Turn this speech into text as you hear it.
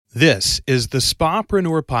This is the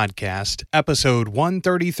Spapreneur Podcast, episode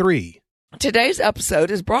 133. Today's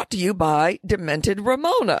episode is brought to you by Demented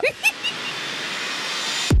Ramona.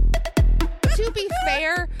 To be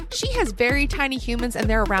fair, she has very tiny humans and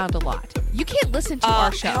they're around a lot. You can't listen to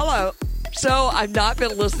our show. Hello. So I've not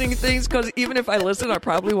been listening to things because even if I listen, I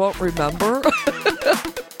probably won't remember.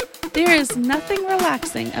 There is nothing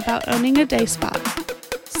relaxing about owning a day spa.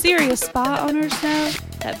 Serious spa owners know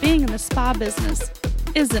that being in the spa business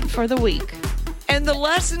isn't for the weak. And the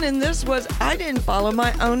lesson in this was I didn't follow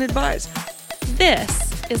my own advice. This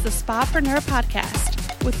is the Spapreneur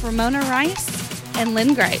Podcast with Ramona Rice and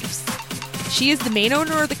Lynn Graves. She is the main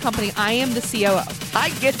owner of the company. I am the COO. I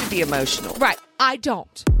get to be emotional. Right. I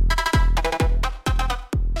don't.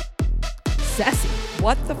 Sassy.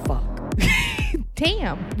 What the fuck?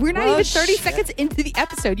 Damn. We're not Well, even 30 shit. seconds into the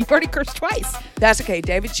episode. You've already cursed twice. That's okay.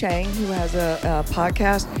 David Chang, who has a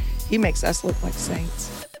podcast, he makes us look like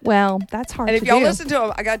saints. Well, that's hard And to if y'all do. listen to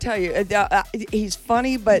him, I got to tell you, he's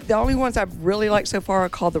funny, but the only ones I've really liked so far are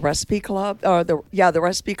called the Recipe Club, or the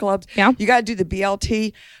Recipe Clubs. Yeah. You got to do the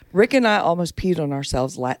BLT. Rick and I almost peed on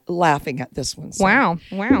ourselves laughing at this one. So. Wow.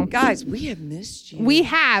 Guys, we have missed you. We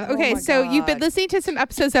have. Oh Okay, my so you've been God. listening to some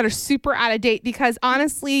episodes that are super out of date because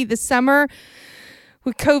honestly, the summer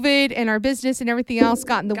with COVID and our business and everything else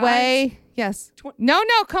got in the Guys. way. Yes. No,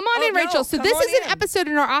 come on Oh, in, Rachel. no, So come this on is an in. episode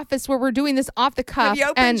in our office where we're doing this off the cuff. Have you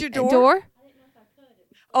opened and your door?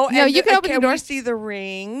 Oh, No, and you can open the can door. we see the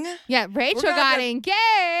ring? Yeah, Rachel gonna got have- engaged.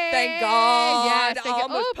 Thank God. Yes, I thank God.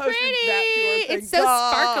 almost Oh, posted pretty. that to her. Thank It's so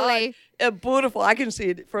God. sparkly. Beautiful. I can see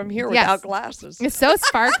it from here Yes. without glasses. It's so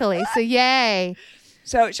sparkly. So yay.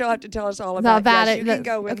 So she'll have to tell us all All about, about yes, it. You can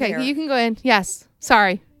go in okay, there. you can go in. Yes.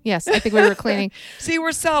 Sorry. Yes, I think we were cleaning. See,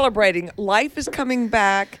 we're celebrating. Life is coming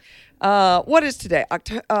back. What is today?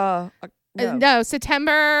 No. No,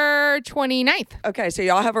 September 29th. Okay, so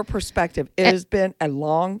y'all have a perspective. It has been a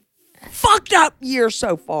long, fucked up year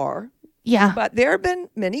so far, Yeah. but there have been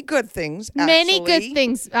many good things. Many actually. good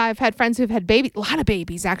things. I've had friends who've had a lot of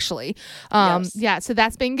babies actually. Yes. Yeah, so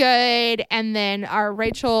that's been good. And then our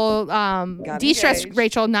Rachel, de-stressed engaged.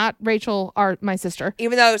 Rachel, not Rachel, my sister.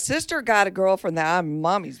 Even though sister got a girlfriend that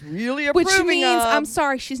mommy's really Which approving means, of. I'm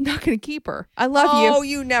sorry, she's not going to keep her. I love Oh,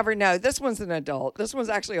 you. you never know. This one's an adult. This one's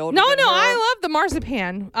actually older. No, than her. I love the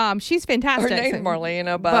marzipan. She's Her fantastic. name's So-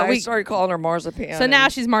 Marlena, but but I started calling her Marzipan. So now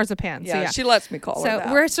and- she's marzipan. yeah, so yeah. she lets me call her So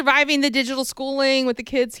that. we're surviving the digital schooling with the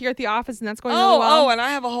kids here at the office, and that's going really well. And I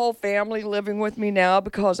have a whole family living with me now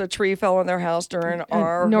because a tree fell on their house during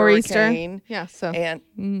our nor'easter. hurricane. Yeah, so And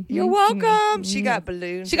you're welcome. She got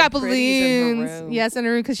balloons. she got and pretties in her balloons. room. Yes, in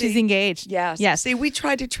her room because she's See? engaged. Yes. Yes. See, we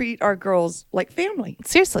try to treat our girls like family.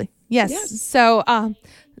 Seriously. Yes. Yes.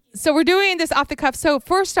 So we're doing this off the cuff. So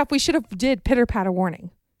first off, we should have did pitter patter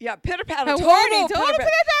warning. Yeah, pitter patter. A Total warning, total pitter-patter.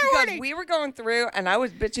 pitter-patter Because warning. we were going through, and I was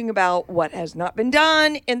bitching about what has not been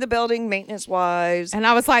done in the building, maintenance wise. And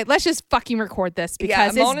I was like, let's just fucking record this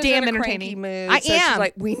because it's Mona's damn in a entertaining. cranky mood, I so am. She's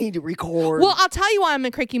like, we need to record. Well, I'll tell you why I'm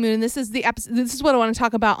in cranky mood, and this is the episode. This is what I want to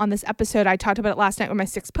talk about on this episode. I talked about it last night with my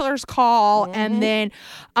 6 Pillars call, Mm-hmm. and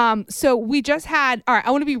then, so we just had. All right, I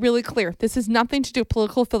want to be really clear. This has nothing to do with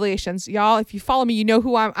political affiliations, y'all. If you follow me, you know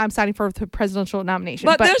who I'm signing for the presidential nomination.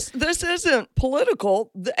 But this isn't political,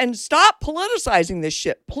 and stop politicizing this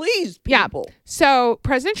shit, please, people. Yeah. So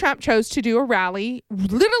President Trump chose to do a rally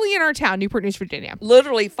literally in our town, Newport News, Virginia.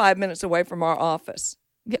 Literally 5 minutes away from our office.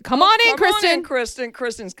 Yeah, come on in, Kristen. Kristen.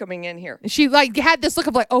 Kristen's coming in here. She had this look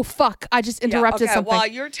of like, oh fuck, I just interrupted okay, something. While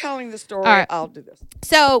you're telling the story, All right. I'll do this.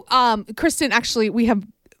 So, Kristen, actually, we have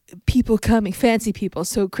people coming, fancy people.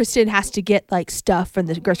 So Kristen has to get like stuff from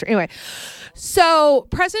the grocery. Anyway, so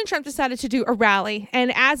President Trump decided to do a rally.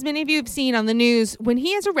 And as many of you have seen on the news, when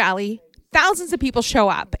he has a rally, thousands of people show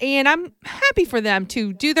up. And I'm happy for them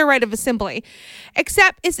to do their right of assembly.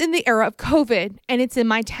 Except it's in the era of COVID and it's in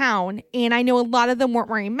my town. And I know a lot of them weren't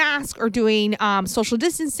wearing masks or doing social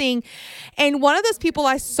distancing. And one of those people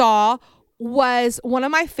I saw was one of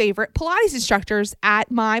my favorite Pilates instructors at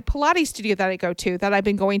my Pilates studio that I go to, that I've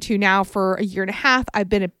been going to now for a year and a half. I've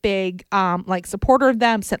been a big supporter of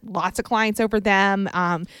them, sent lots of clients over them.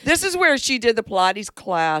 This is where she did the Pilates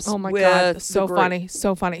class. Oh my with God, the so group. funny,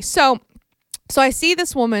 so funny. So I see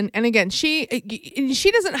this woman, and again, she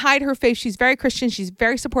doesn't hide her faith. She's very Christian. She's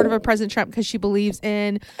very supportive of President Trump because she believes in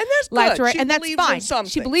And that's life good. to right, She and that's believes in fine. something.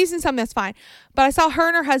 She believes in something, that's fine. But I saw her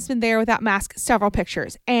and her husband there without masks, several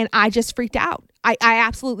pictures, and I just freaked out. I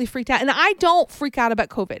absolutely freaked out, and I don't freak out about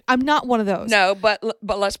COVID. I'm not one of those. No, but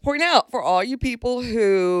let's point out for all you people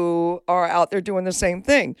who are out there doing the same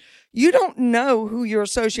thing, you don't know who you're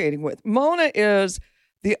associating with. Mona is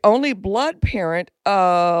the only blood parent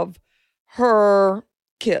of her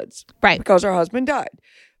kids. Right. Because her husband died.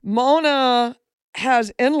 Mona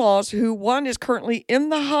has in-laws who one is currently in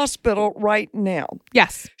the hospital right now.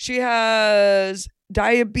 Yes. She has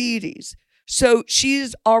diabetes. So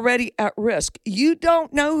she's already at risk. You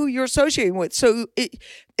don't know who you're associating with. So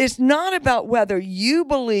it's not about whether you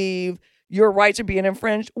believe your rights are being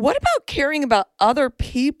infringed. What about caring about other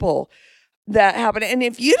people that happen? And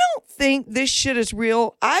if you don't think this shit is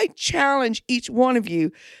real, I challenge each one of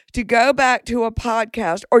you to go back to a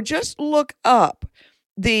podcast or just look up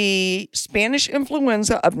the Spanish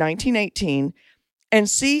influenza of 1918 and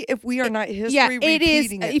see if we are not history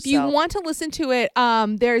repeating itself. If you want to listen to it,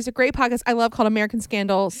 there's a great podcast I love called American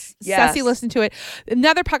Scandal. Yes. Ceci listened to it.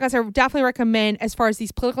 Another podcast I definitely recommend as far as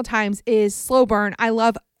these political times is Slow Burn. I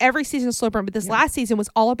love every season of Slow Burn, but this last season was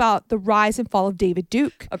all about the rise and fall of David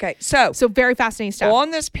Duke. Okay, so very fascinating stuff.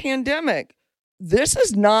 On this pandemic, this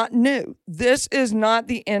is not new. This is not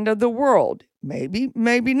the end of the world. Maybe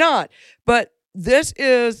not. But this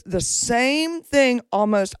is the same thing,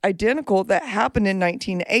 almost identical, that happened in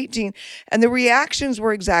 1918. And the reactions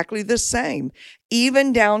were exactly the same,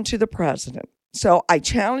 even down to the president. So I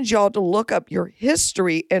challenge y'all to look up your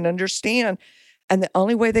history and understand. And the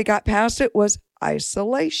only way they got past it was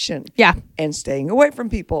isolation. Yeah. And staying away from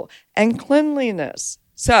people and cleanliness.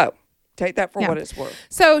 So take that for what it's worth.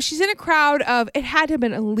 So she's in a crowd of, it had to have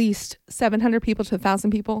been at least 700 people to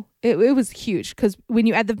 1,000 people. It was huge because when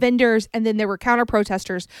you add the vendors and then there were counter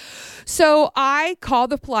protesters. So I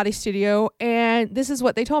called the Pilates studio and this is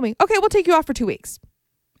what they told me. Okay, we'll take you off for 2 weeks.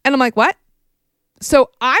 And I'm like, what?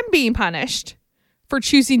 So I'm being punished for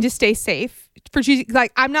choosing to stay safe, for choosing,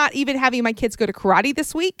 like, I'm not even having my kids go to karate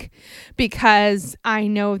this week because I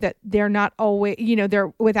know that they're not always,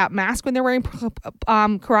 they're without mask when they're wearing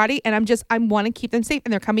karate. And I want to keep them safe.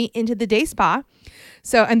 And they're coming into the day spa.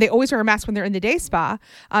 So, and they always wear a mask when they're in the day spa,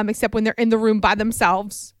 except when they're in the room by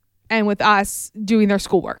themselves and with us doing their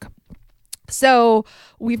schoolwork. So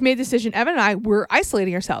we've made the decision, Evan and I, we're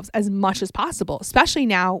isolating ourselves as much as possible, especially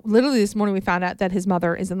now. Literally this morning, we found out that his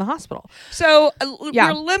mother is in the hospital. So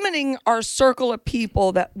we're limiting our circle of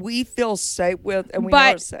people that we feel safe with and we know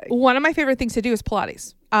are safe. One of my favorite things to do is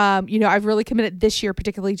Pilates. I've really committed this year,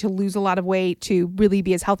 particularly to lose a lot of weight, to really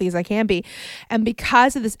be as healthy as I can be. And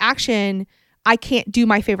because of this action, I can't do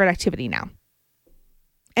my favorite activity now.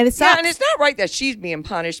 And it's and it's not right that she's being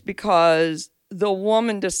punished because the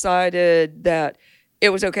woman decided that it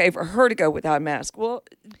was okay for her to go without a mask. Well,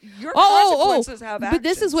 your consequences have actions. But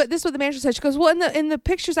this is what the manager said. She goes, well, in the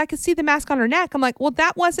pictures, I could see the mask on her neck. I'm like, well,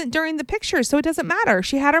 that wasn't during the pictures, so it doesn't matter.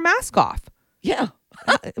 She had her mask off. Yeah.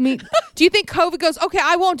 I mean, do you think COVID goes, okay,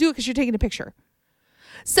 I won't do it because you're taking a picture?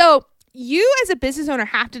 So you as a business owner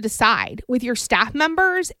have to decide with your staff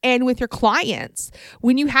members and with your clients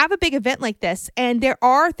when you have a big event like this, and there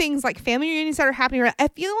are things like family reunions that are happening. I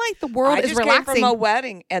feel like the world is relaxing. I just came from a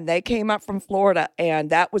wedding and they came up from Florida, and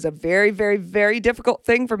that was a very, very, very difficult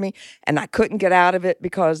thing for me, and I couldn't get out of it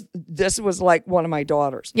because this was like one of my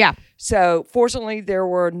daughters. Yeah. So fortunately, there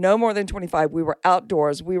were no more than 25. We were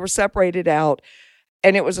outdoors. We were separated out.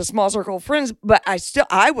 And it was a small circle of friends, but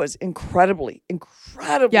I was incredibly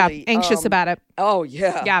anxious about it. Oh,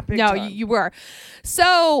 yeah. Yeah. No, you were.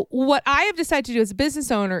 So what I have decided to do as a business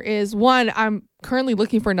owner is, one, I'm currently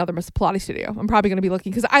looking for another Pilates studio. I'm probably going to be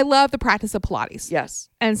looking because I love the practice of Pilates. Yes.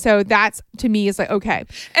 And so that's, to me, is like, okay.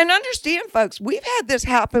 And understand, folks, we've had this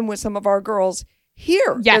happen with some of our girls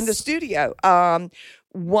here in the studio.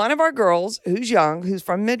 One of our girls who's young, who's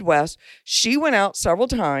from Midwest, she went out several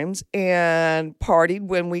times and partied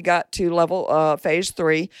when we got to phase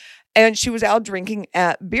 3. And she was out drinking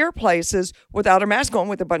at beer places without her mask on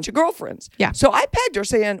with a bunch of girlfriends. Yeah. So I pegged her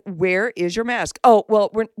saying, where is your mask? Oh,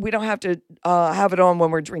 well, we don't have to have it on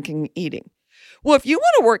when we're drinking and eating. Well, if you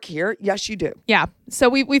want to work here, yes, you do. Yeah. So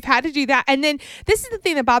we've had to do that. And then this is the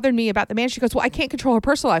thing that bothered me about the manager. She goes, well, I can't control her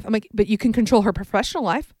personal life. I'm like, but you can control her professional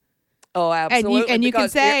life. Oh, absolutely. And you can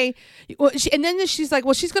say, and then she's like,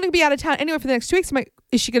 well, she's going to be out of town anyway for the next 2 weeks. I'm like,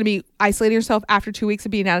 is she going to be isolating herself after 2 weeks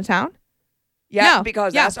of being out of town? Yeah, no,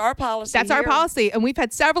 because that's our policy. That's our policy. And we've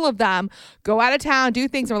had several of them go out of town, do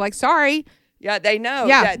things, and we're like, sorry. Yeah, they know.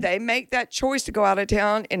 Yeah, they make that choice to go out of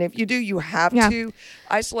town. And if you do, you have to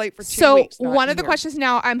isolate for 2 weeks. So one of the questions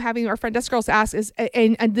now I'm having our friend Desk Girls ask is,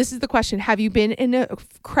 and this is the question, have you been in a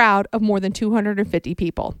crowd of more than 250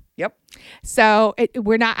 people? Yep. So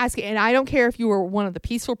we're not asking, and I don't care if you were one of the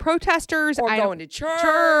peaceful protesters or going to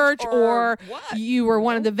church or you were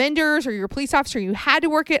one of the vendors or you're a police officer, you had to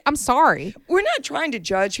work it. I'm sorry. We're not trying to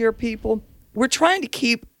judge here, people. We're trying to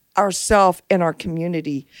keep ourselves and our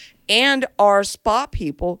community and our spa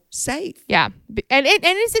people safe. Yeah. And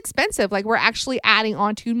it's expensive. Like we're actually adding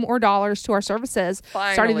on $2 more to our services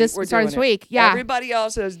starting this week. Yeah. Everybody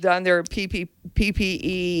else has done their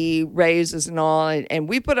PPE raises and all, and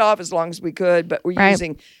we put it off as long as we could, but we're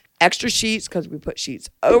using extra sheets because we put sheets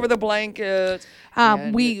over the blankets.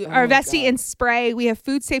 We are investing in spray. We have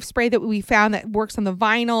food safe spray that we found that works on the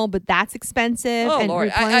vinyl, but that's expensive. Oh, and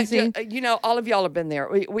Lord. All of y'all have been there.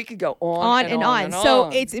 We could go on and on.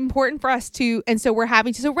 So it's important for us to, and so we're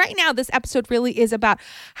having to. So right now, this episode really is about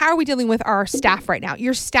how are we dealing with our staff right now?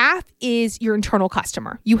 Your staff is your internal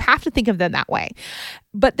customer. You have to think of them that way.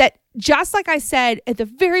 But that, just like I said at the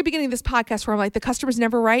very beginning of this podcast, where I'm like, the customer's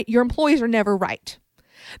never right, your employees are never right.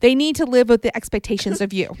 They need to live with the expectations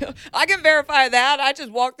of you. I can verify that. I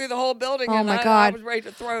just walked through the whole building and I was ready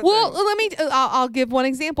to throw things. I'll give one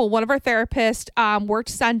example. One of our therapists worked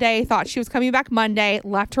Sunday, thought she was coming back Monday,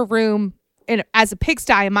 left her room as a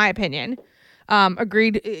pigsty, in my opinion.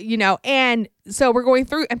 Agreed, and so we're going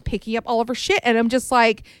through and picking up all of her shit. And I'm just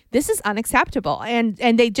like, this is unacceptable. And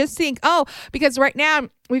they just think, because right now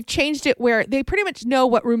we've changed it where they pretty much know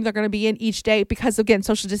what room they're going to be in each day because, again,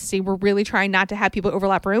 social distancing, we're really trying not to have people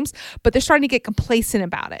overlap rooms, but they're starting to get complacent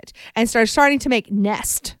about it and starting to make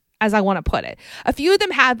nest, as I want to put it. A few of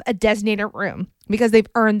them have a designated room because they've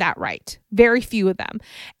earned that right. Very few of them.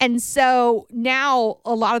 And so now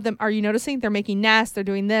a lot of them, are you noticing? They're making nests, they're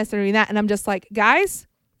doing this, they're doing that. And I'm just like, guys,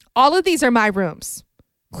 all of these are my rooms.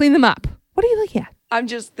 Clean them up. What are you looking at? I'm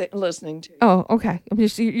just listening to you. Oh, okay.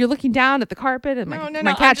 You're looking down at the carpet and my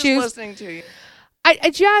cat shoes. I'm just listening to you. I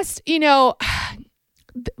just,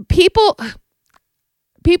 people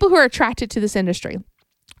who are attracted to this industry,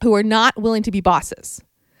 who are not willing to be bosses,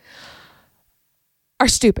 are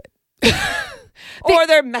stupid. Or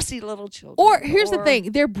they're messy little children. Or here's the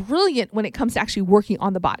thing. They're brilliant when it comes to actually working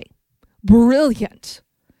on the body. Brilliant.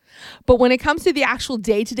 But when it comes to the actual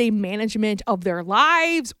day-to-day management of their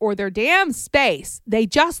lives or their damn space, they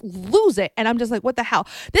just lose it. And I'm just like, what the hell?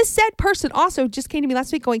 This said person also just came to me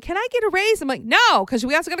last week going, can I get a raise? I'm like, no, because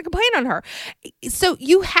we also got to complain on her. So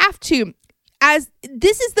you have to, as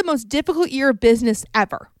this is the most difficult year of business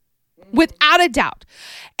ever. Without a doubt.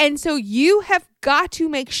 And so you have got to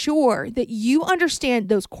make sure that you understand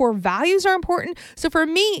those core values are important. So for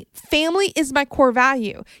me, family is my core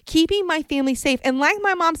value, keeping my family safe. And like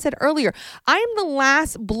my mom said earlier, I am the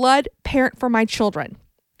last blood parent for my children.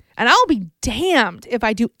 And I'll be damned if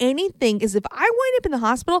I do anything, as if I wind up in the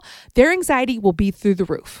hospital, their anxiety will be through the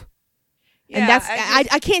roof. Yeah, and that's,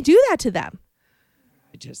 I can't do that to them.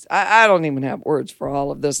 I don't even have words for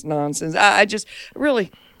all of this nonsense.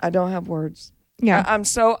 I don't have words. Yeah. I'm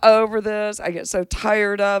so over this. I get so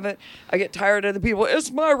tired of it. I get tired of the people.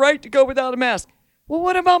 It's my right to go without a mask. Well,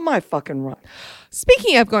 what about my fucking right?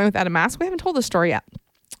 Speaking of going without a mask, we haven't told the story yet.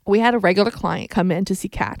 We had a regular client come in to see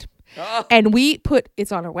Kat. And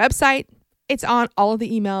it's on our website. It's on all of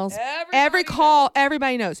the emails. Every call,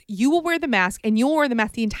 everybody knows. You will wear the mask, and you'll wear the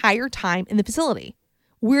mask the entire time in the facility.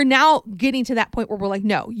 We're now getting to that point where we're like,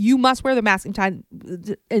 no, you must wear the mask inside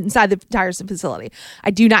the entire facility.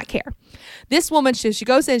 I do not care. This woman, she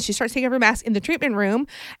goes in, she starts taking off her mask in the treatment room,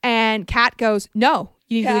 and Kat goes, no,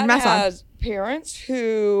 you need to leave your mask on. Kat has parents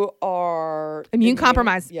who are immune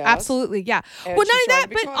compromised. Yes. Absolutely, yeah. And well, not only that,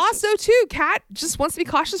 but also too, Kat just wants to be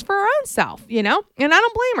cautious for her own self, and I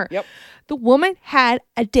don't blame her. Yep. The woman had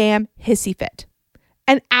a damn hissy fit.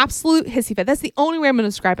 An absolute hissy fit. That's the only way I'm going to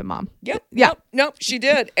describe it, Mom. Yep. Yeah. Nope, she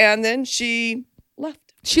did. And then she left.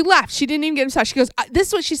 She left. She didn't even get a massage. She goes, this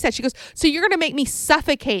is what she said. She goes, so you're going to make me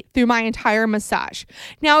suffocate through my entire massage.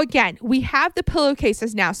 Now, again, we have the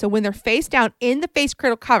pillowcases now. So when they're face down in the face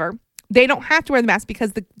critical cover, they don't have to wear the mask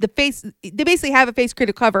because the face, they basically have a face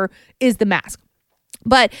critical cover is the mask.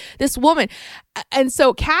 But this woman, and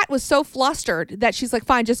so Kat was so flustered that she's like,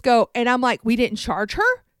 fine, just go. And I'm like, we didn't charge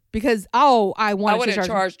her? Because, I would have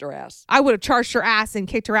charged her ass. I would have charged her ass and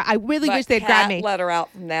kicked her out. I really wish they'd grabbed me. Kat let her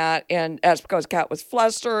out from that, and that's because Kat was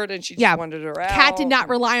flustered and she just wanted her out. Kat did not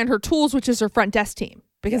rely on her tools, which is her front desk team.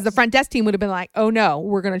 Because the front desk team would have been like, oh no,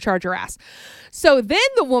 we're going to charge her ass. So then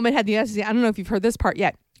the woman had the I don't know if you've heard this part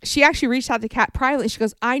yet. She actually reached out to Kat privately. She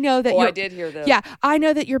goes, I know that I did hear this. Yeah, I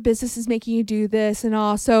know that your business is making you do this and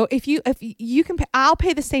all. So if you can pay, I'll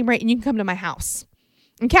pay the same rate and you can come to my house.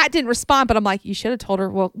 And Kat didn't respond, but I'm like, you should have told her,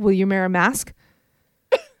 well, will you wear a mask?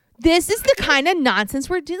 This is the kind of nonsense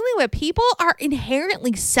we're dealing with. People are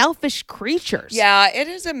inherently selfish creatures. Yeah, it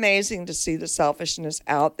is amazing to see the selfishness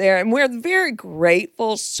out there. And we're very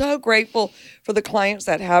grateful, so grateful for the clients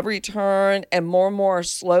that have returned and more are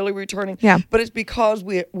slowly returning. Yeah. But it's because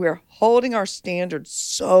we're holding our standards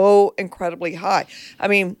so incredibly high. I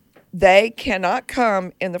mean, they cannot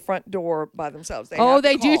come in the front door by themselves.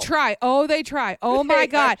 They do try. Oh my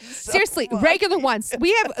God. So Seriously, funny. regular ones.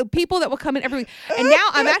 We have people that will come in every week. And now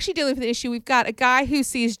I'm actually dealing with an issue. We've got a guy who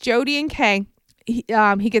sees Jody and Kay. He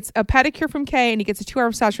gets a pedicure from Kay and he gets a 2-hour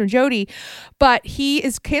massage from Jody, but he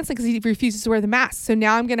is canceling because he refuses to wear the mask. So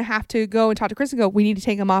now I'm going to have to go and talk to Chris and go, we need to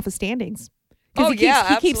take him off of standings. Because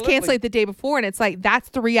he keeps canceling the day before, and it's like, that's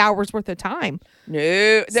 3 hours worth of time.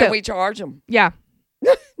 No, then we charge him. Yeah.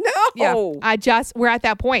 No. Yeah. We're at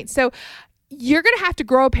that point. So you're going to have to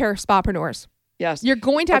grow a pair of spapreneurs. Yes. You're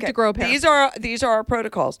going to have to grow a pair. These are our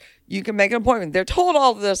protocols. You can make an appointment. They're told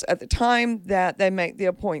all of this at the time that they make the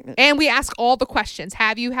appointment. And we ask all the questions.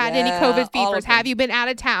 Have you had any COVID fevers? Have you been out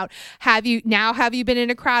of town? Have you been in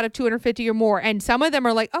a crowd of 250 or more? And some of them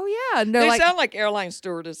are like, oh yeah. And they sound like airline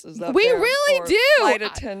stewardesses up we there, really or do. Flight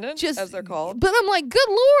attendants, as they're called. But I'm like,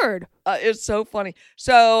 good Lord. It's so funny.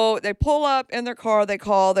 So they pull up in their car, they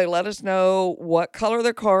call, they let us know what color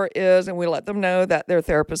their car is, and we let them know that their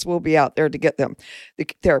therapist will be out there to get them. The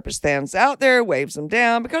therapist stands out there, waves them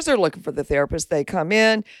down because they're looking for the therapist. They come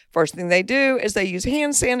in. First thing they do is they use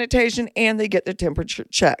hand sanitation and they get their temperature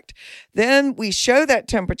checked. Then we show that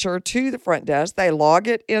temperature to the front desk. They log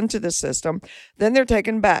it into the system. Then they're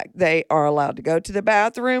taken back. They are allowed to go to the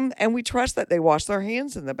bathroom, and we trust that they wash their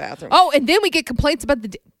hands in the bathroom. Oh, and then we get complaints about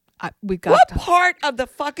What part of the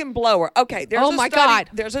fucking blower? Okay,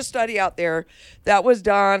 there's a study out there that was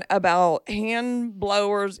done about hand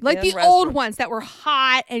blowers, like the old ones that were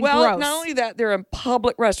hot and gross. Well, not only that, they're in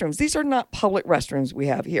public restrooms. These are not public restrooms we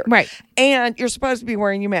have here, right? And you're supposed to be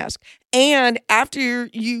wearing your mask. And after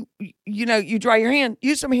you dry your hand,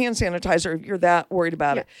 use some hand sanitizer if you're that worried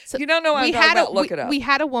about it. So you don't know what I'm talking about, look it up. We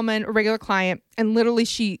had a woman, a regular client, and literally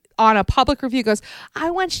she, on a public review, goes,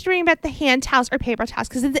 I want you to read about the hand towels or paper towels.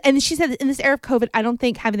 And she said, in this era of COVID, I don't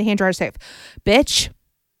think having the hand dryer is safe. Bitch.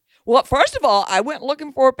 Well, first of all, I went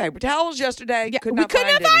looking for paper towels yesterday. Yeah, we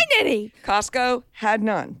couldn't find any. Costco had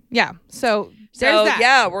none. Yeah. So there's that.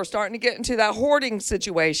 Yeah, we're starting to get into that hoarding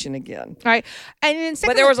situation again. All right. And then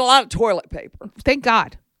but there was a lot of toilet paper. Thank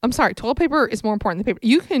God. I'm sorry. Toilet paper is more important than paper.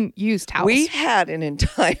 You can use towels. We had an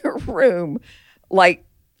entire room, like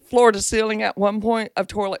floor to ceiling at one point, of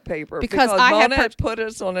toilet paper because Mona had put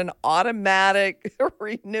us on an automatic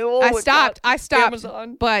renewal. I stopped,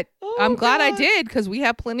 Amazon. But I'm glad I did because we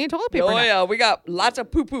have plenty of toilet paper. Oh now. Yeah, we got lots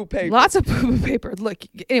of poo-poo paper. Lots of poo-poo paper. Look,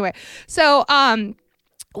 anyway, so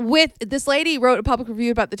with this lady wrote a public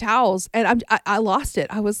review about the towels, and I lost it.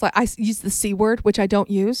 I was like, I used the C word, which I don't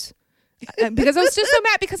use. Because I was just so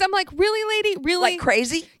mad because I'm like, really, lady? Really? Like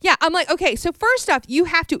crazy? Yeah. I'm like, okay, so first off,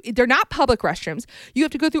 they're not public restrooms. You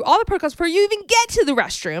have to go through all the protocols before you even get to the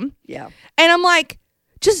restroom. Yeah. And I'm like,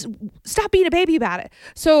 just stop being a baby about it.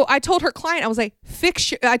 So I told her client, I was like,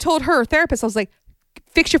 I told her therapist, I was like,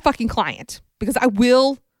 fix your fucking client because I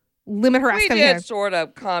will limit her ass coming here. We did sort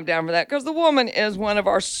of calm down for that because the woman is one of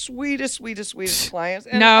our sweetest clients.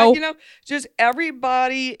 And just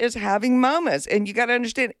everybody is having moments, and you got to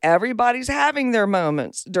understand everybody's having their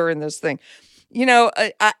moments during this thing.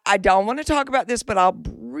 I don't want to talk about this, but I'll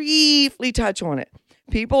briefly touch on it.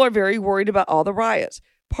 People are very worried about all the riots.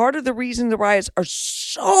 Part of the reason the riots are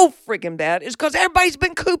so freaking bad is because everybody's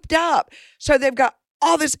been cooped up. So they've got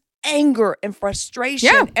all this anger and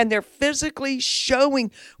frustration, and they're physically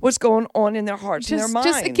showing what's going on in their hearts and their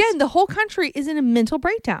minds. Just again, the whole country is in a mental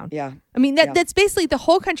breakdown. Yeah. I mean, that's basically the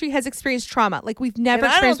whole country has experienced trauma like we've never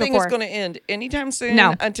experienced before. I don't think it's going to end anytime soon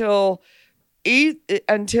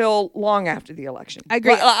until long after the election. I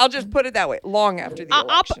agree. I'll just put it that way, long after the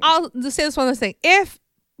election. I'll just say this one last thing. If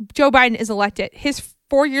Joe Biden is elected, his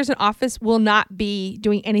 4 years in office will not be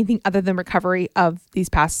doing anything other than recovery of this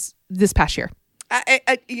past year.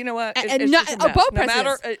 You know what?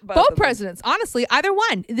 Both presidents. Honestly, either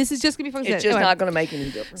one. This is just going to be focused. It's just not going to make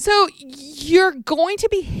any difference. So you're going to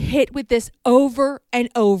be hit with this over and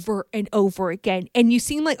over and over again. And you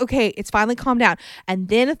seem like, okay, it's finally calmed down. And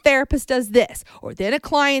then a therapist does this, or then a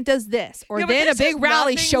client does this, or then a big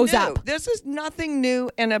rally shows up. This is nothing new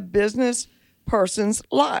in a business person's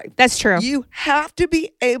life. That's true. You have to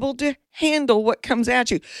be able to handle what comes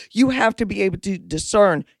at you. You have to be able to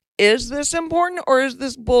discern, is this important or is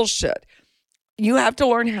this bullshit? You have to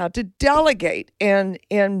learn how to delegate and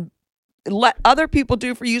let other people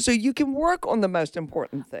do for you so you can work on the most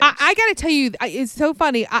important things. I got to tell you, it's so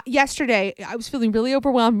funny. Yesterday, I was feeling really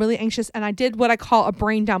overwhelmed, really anxious, and I did what I call a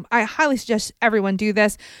brain dump. I highly suggest everyone do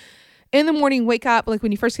this. In the morning, wake up, like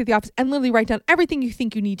when you first get to the office, and literally write down everything you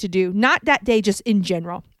think you need to do. Not that day, just in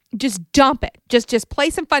general. just dump it. Just play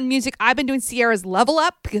some fun music. I've been doing Sierra's Level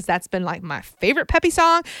Up because that's been like my favorite peppy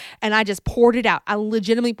song. And I just poured it out. I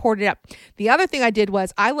legitimately poured it up. The other thing I did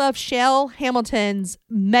was I love Shell Hamilton's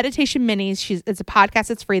Meditation Minis. It's a podcast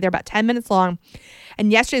that's free. They're about 10 minutes long.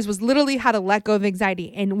 And yesterday's was literally how to let go of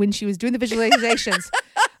anxiety. And when she was doing the visualizations,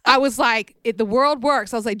 I was like, the world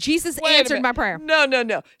works. I was like, Jesus answered my prayer.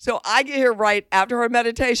 No. So I get here right after her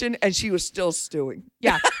meditation and she was still stewing.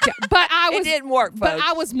 Yeah. But it didn't work, folks. But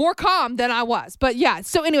I was more calm than I was. But yeah.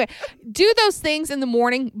 So anyway, do those things in the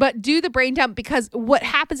morning, but do the brain dump, because what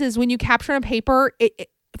happens is when you capture on paper,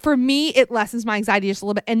 for me, it lessens my anxiety just a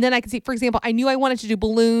little bit. And then I can see, for example, I knew I wanted to do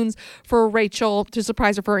balloons for Rachel to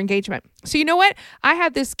surprise her for her engagement. So you know what? I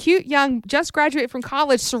have this cute, young, just graduated from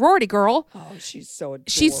college sorority girl. Oh, she's so adorable.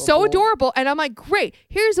 She's so adorable. And I'm like, great,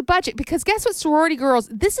 here's a budget. Because guess what, sorority girls,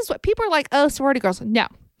 this is what people are like, oh, sorority girls. No.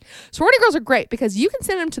 Sorority girls are great because you can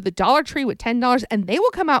send them to the Dollar Tree with $10 and they will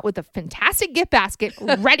come out with a fantastic gift basket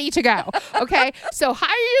ready to go. Okay. So hire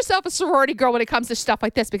yourself a sorority girl when it comes to stuff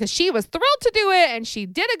like this, because she was thrilled to do it and she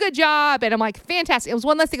did a good job. And I'm like, fantastic. It was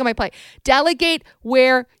one less thing on my plate. Delegate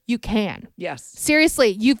where you can. Yes. Seriously,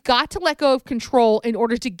 you've got to let go of control in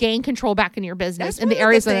order to gain control back in your business. That's in the one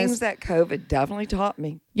areas of the things that COVID definitely taught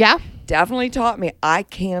me. Yeah. Definitely taught me I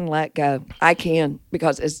can let go. I can,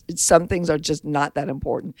 because some things are just not that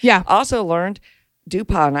important. Yeah. Also learned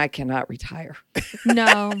DuPont and I cannot retire.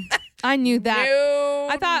 No, I knew that. No,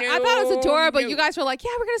 I thought it was adorable. no. You guys were like, yeah,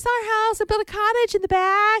 we're going to sell our house and build a cottage in the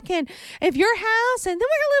back, and if your house, and then we're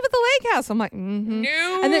going to live at the lake house. I'm like, mm-hmm.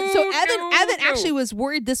 No, And then so Evan actually was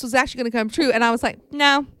worried this was actually going to come true. And I was like,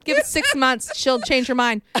 no, give it 6 months. She'll change her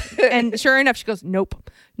mind. And sure enough, she goes, nope.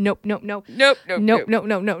 So I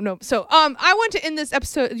want to end this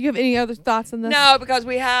episode. Do you have any other thoughts on this? No, because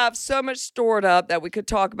we have so much stored up that we could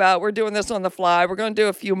talk about. We're doing this on the fly. We're going to do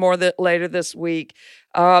a few more later this week,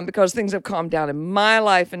 because things have calmed down in my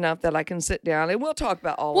life enough that I can sit down and we'll talk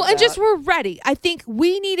about all of that. Well, and just we're ready. I think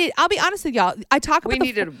we needed, I'll be honest with y'all. We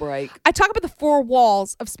needed a break. I talk about the 4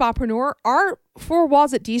 walls of Spapreneur. Our 4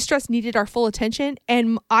 walls at De-Stress needed our full attention,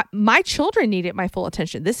 and my children needed my full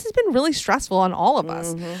attention. This has been really stressful on all of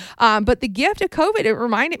us. But the gift of COVID, it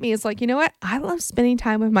reminded me, is like, you know what? I love spending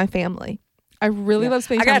time with my family. I really love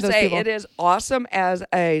spending time with those people. I gotta say, it is awesome as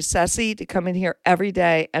a Ceci to come in here every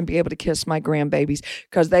day and be able to kiss my grandbabies,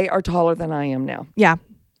 because they are taller than I am now. Yeah.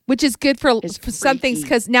 Which is good for It's some things, freaky.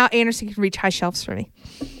 because now Anderson can reach high shelves for me.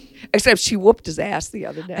 Except she whooped his ass the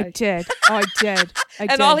other day. I did. Oh, I did.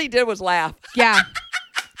 And all he did was laugh. Yeah.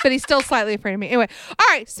 But he's still slightly afraid of me. Anyway, all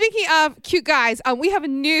right. Speaking of cute guys, we have a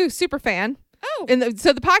new super fan. Oh.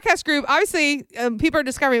 So the podcast group, obviously, people are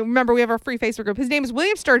discovering. Remember, we have our free Facebook group. His name is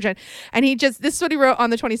William Sturgeon, and this is what he wrote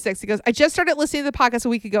on the 26th. He goes, I just started listening to the podcast a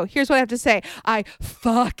week ago. Here's what I have to say. I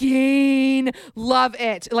fucking love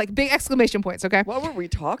it. Like big exclamation points, okay? What were we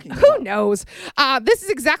talking about? Who knows? This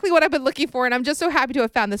is exactly what I've been looking for, and I'm just so happy to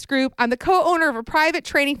have found this group. I'm the co-owner of a private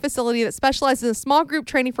training facility that specializes in small group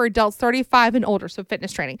training for adults 35 and older, so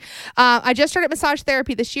fitness training. I just started massage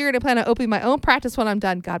therapy this year, and I plan on opening my own practice when I'm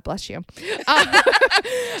done. God bless you.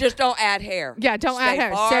 Just don't add hair. Yeah, don't Stay add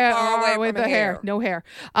hair. Far, Stay far away with from the hair. No hair.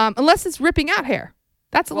 Unless it's ripping out hair.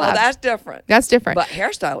 That's allowed. Well, that's different. That's different. But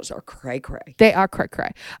hairstylists are cray-cray. They are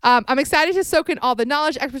cray. I'm excited to soak in all the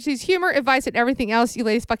knowledge, expertise, humor, advice, and everything else. You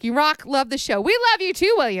ladies fucking rock. Love the show. We love you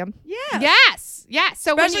too, William. Yeah. Yes.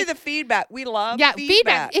 So especially the feedback. We love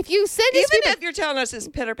feedback. If you send us even feedback, if you're telling us it's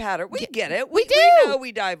pitter-patter, we get it. we do. We know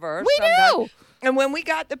we diverse. We sometimes. do. And when we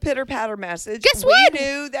got the pitter-patter message, Guess what? We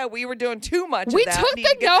knew that we were doing too much we of that. took We need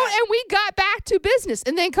the to get note that- and we got back to business.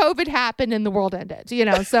 And then COVID happened and the world ended,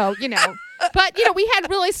 so, But, we had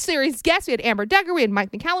really serious guests. We had Amber Duggar. We had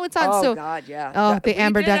Mike McCallowitz on. Oh, so, God, yeah. Oh, the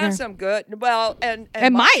Amber we did have Duggar. some good. Well, and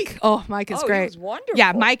Mike. Oh, Mike is great. He was wonderful.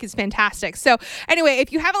 Yeah, Mike is fantastic. So, anyway,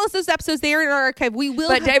 if you haven't listened to those episodes, they are in our archive. We will.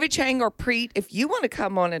 But David Chang or Preet, if you want to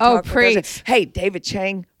come on and Oh, talk with us, Preet. hey, David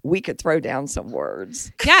Chang, we could throw down some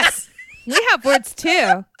words. Yes. We have words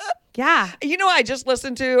too. Yeah. I just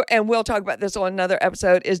listened to, and we'll talk about this on another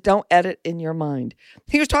episode, is don't edit in your mind.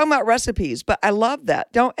 He was talking about recipes, but I love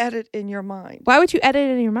that. Don't edit in your mind. Why would you edit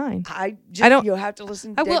it in your mind? I don't- You'll have to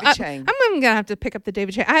listen to I will. David Chang. I'm going to have to pick up the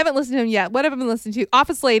David Chang. I haven't listened to him yet. What have I been listening to?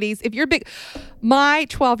 Office Ladies. If you're big, my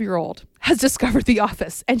 12-year-old has discovered The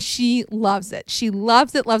Office, and she loves it. She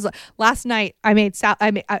loves it. Last night,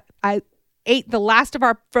 I ate the last of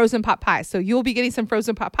our frozen pot pie. So you'll be getting some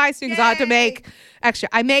frozen pot pie soon because I have to make extra.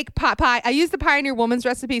 I make pot pie. I use the Pioneer Woman's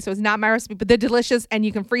recipe, so it's not my recipe, but they're delicious and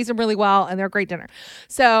you can freeze them really well and they're a great dinner.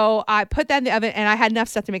 So I put that in the oven and I had enough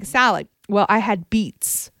stuff to make a salad. Well, I had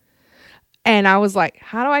beets. And I was like,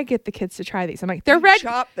 how do I get the kids to try these? I'm like, they're red.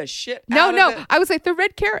 Chop the shit No. out of it. I was like, they're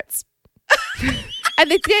red carrots. And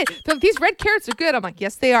they did. So these red carrots are good. I'm like,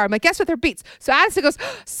 yes, they are. I'm like, guess what? They're beets. So Addison goes,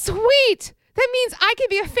 sweet. That means I can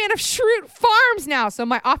be a fan of Schrute Farms now. So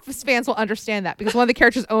my Office fans will understand that because one of the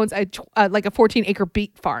characters owns a 14-acre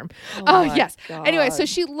beet farm. Oh my yes. God. Anyway, so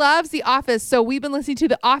she loves The Office. So we've been listening to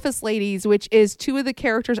The Office Ladies, which is two of the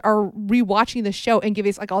characters are rewatching the show and giving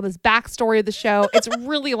us like all this backstory of the show. It's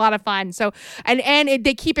really a lot of fun. So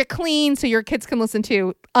they keep it clean so your kids can listen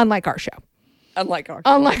to, unlike our show. Unlike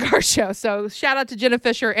our show. So shout out to Jenna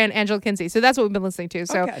Fisher and Angela Kinsey. So that's what we've been listening to.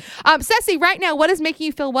 So, Okay. Ceci, right now, what is making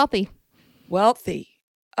you feel wealthy? wealthy,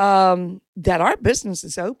 that our business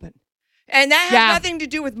is open. And that has nothing to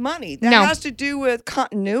do with money. That has to do with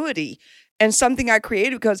continuity and something I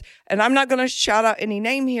created because, and I'm not going to shout out any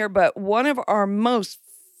name here, but one of our most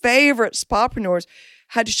favorite spapreneurs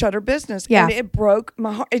had to shut her business. Yeah. And it broke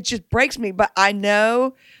my heart. It just breaks me. But I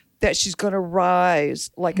know that she's going to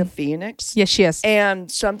rise like a phoenix. Yes, she is.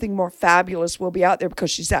 And something more fabulous will be out there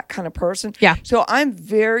because she's that kind of person. Yeah. So I'm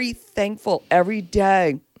very thankful every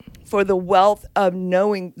day for the wealth of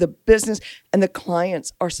knowing the business and the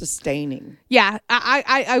clients are sustaining. Yeah,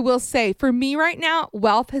 I will say for me right now,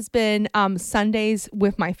 wealth has been Sundays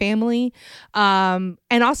with my family. And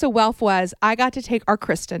also wealth was I got to take our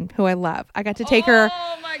Kristen, who I love. I got to take her.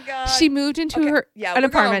 Oh my God. She moved into her an we're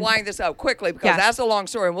apartment. gonna wind this up quickly because that's a long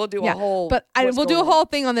story and we'll do a whole we'll do a whole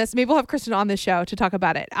thing on this. Maybe we'll have Kristen on this show to talk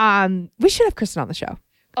about it. We should have Kristen on the show.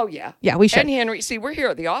 Oh yeah. Yeah, we should. And Henry, see, we're here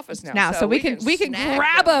at the office now. So we can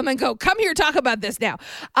grab them and go, come here, talk about this now.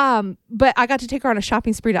 But I got to take her on a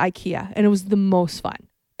shopping spree to IKEA and it was the most fun.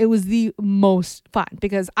 It was the most fun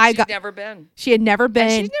because she had never been. And she's never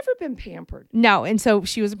been pampered. No. And so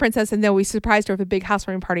she was a princess and then we surprised her with a big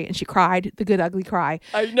housewarming party and she cried, the good, ugly cry.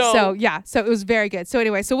 I know. So yeah, so it was very good. So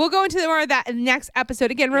anyway, so we'll go into more of that in the next episode.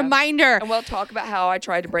 Again, reminder. And we'll talk about how I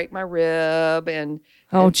tried to break my rib and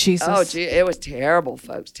Jesus. Oh, gee, it was terrible,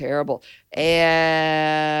 folks, terrible.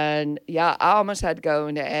 And yeah, I almost had to go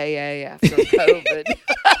into AA after COVID.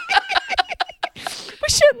 We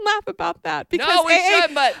shouldn't laugh about that because no, we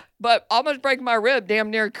shouldn't. But almost breaking my rib damn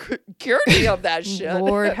near cured me of that shit.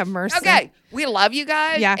 Lord have mercy. Okay, we love you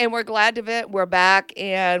guys, Yeah. and we're glad to we're back,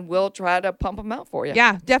 and we'll try to pump them out for you.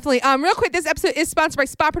 Yeah, definitely. Real quick, this episode is sponsored by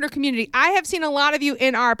Spapreneur Community. I have seen a lot of you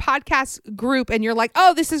in our podcast group, and you're like,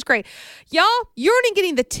 "Oh, this is great, y'all." You're only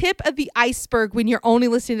getting the tip of the iceberg when you're only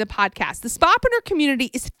listening to the podcast. The Spapreneur Community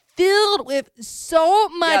is filled with so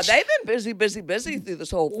much. Yeah, they've been busy through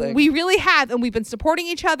this whole thing. We really have, and we've been supporting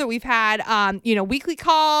each other. We've had, weekly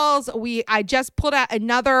calls. I just put out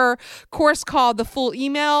another course called the Full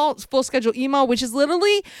Schedule Email, which is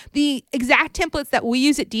literally the exact templates that we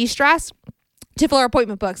use at De-Stress to fill our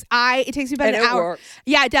appointment books. It takes me about an hour. Works.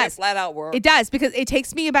 Yeah, it does. It flat out works. It does because it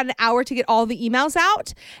takes me about an hour to get all the emails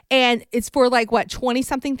out, and it's for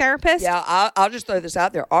 20-something therapists. Yeah, I'll just throw this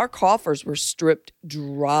out there. Our coffers were stripped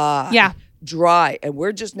dry. Yeah. Dry, and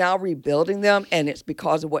we're just now rebuilding them, and it's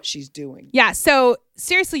because of what she's doing. Yeah, so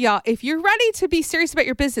seriously, y'all, if you're ready to be serious about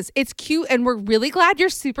your business, it's cute, and we're really glad you're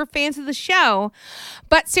super fans of the show.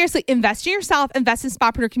 But seriously, invest in yourself, invest in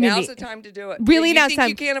Spapreneur Community. Now's the time to do it. Really, now's the time.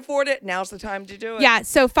 You can't afford it, now's the time to do it. Yeah,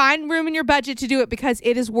 so find room in your budget to do it because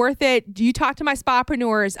it is worth it. You talk to my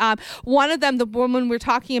spapreneurs. One of them, the woman we're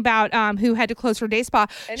talking about, who had to close her day spa,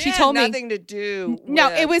 and she it told had me nothing to do. No,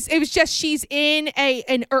 with, it was just she's in a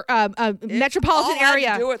metropolitan area.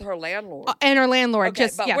 Had to do with her landlord and her landlord. Okay,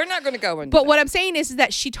 but we're not going to go into. But what I'm saying is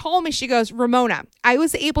that she told me, she goes, Ramona, I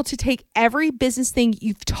was able to take every business thing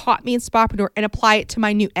you've taught me in Spapreneur and apply it to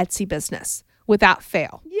my new Etsy business without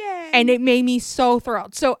fail. Yay. And it made me so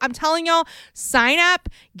thrilled. So I'm telling y'all, sign up,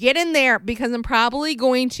 get in there because I'm probably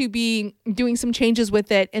going to be doing some changes with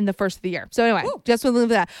it in the first of the year. So anyway, just want to leave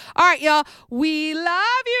that. All right, y'all. We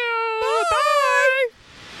love you. Bye.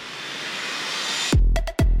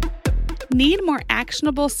 Need more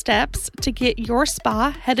actionable steps to get your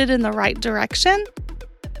spa headed in the right direction?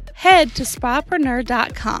 Head to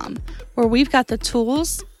spapreneur.com, where we've got the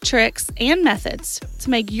tools, tricks, and methods to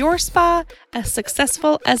make your spa as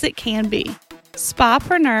successful as it can be.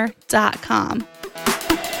 Spapreneur.com.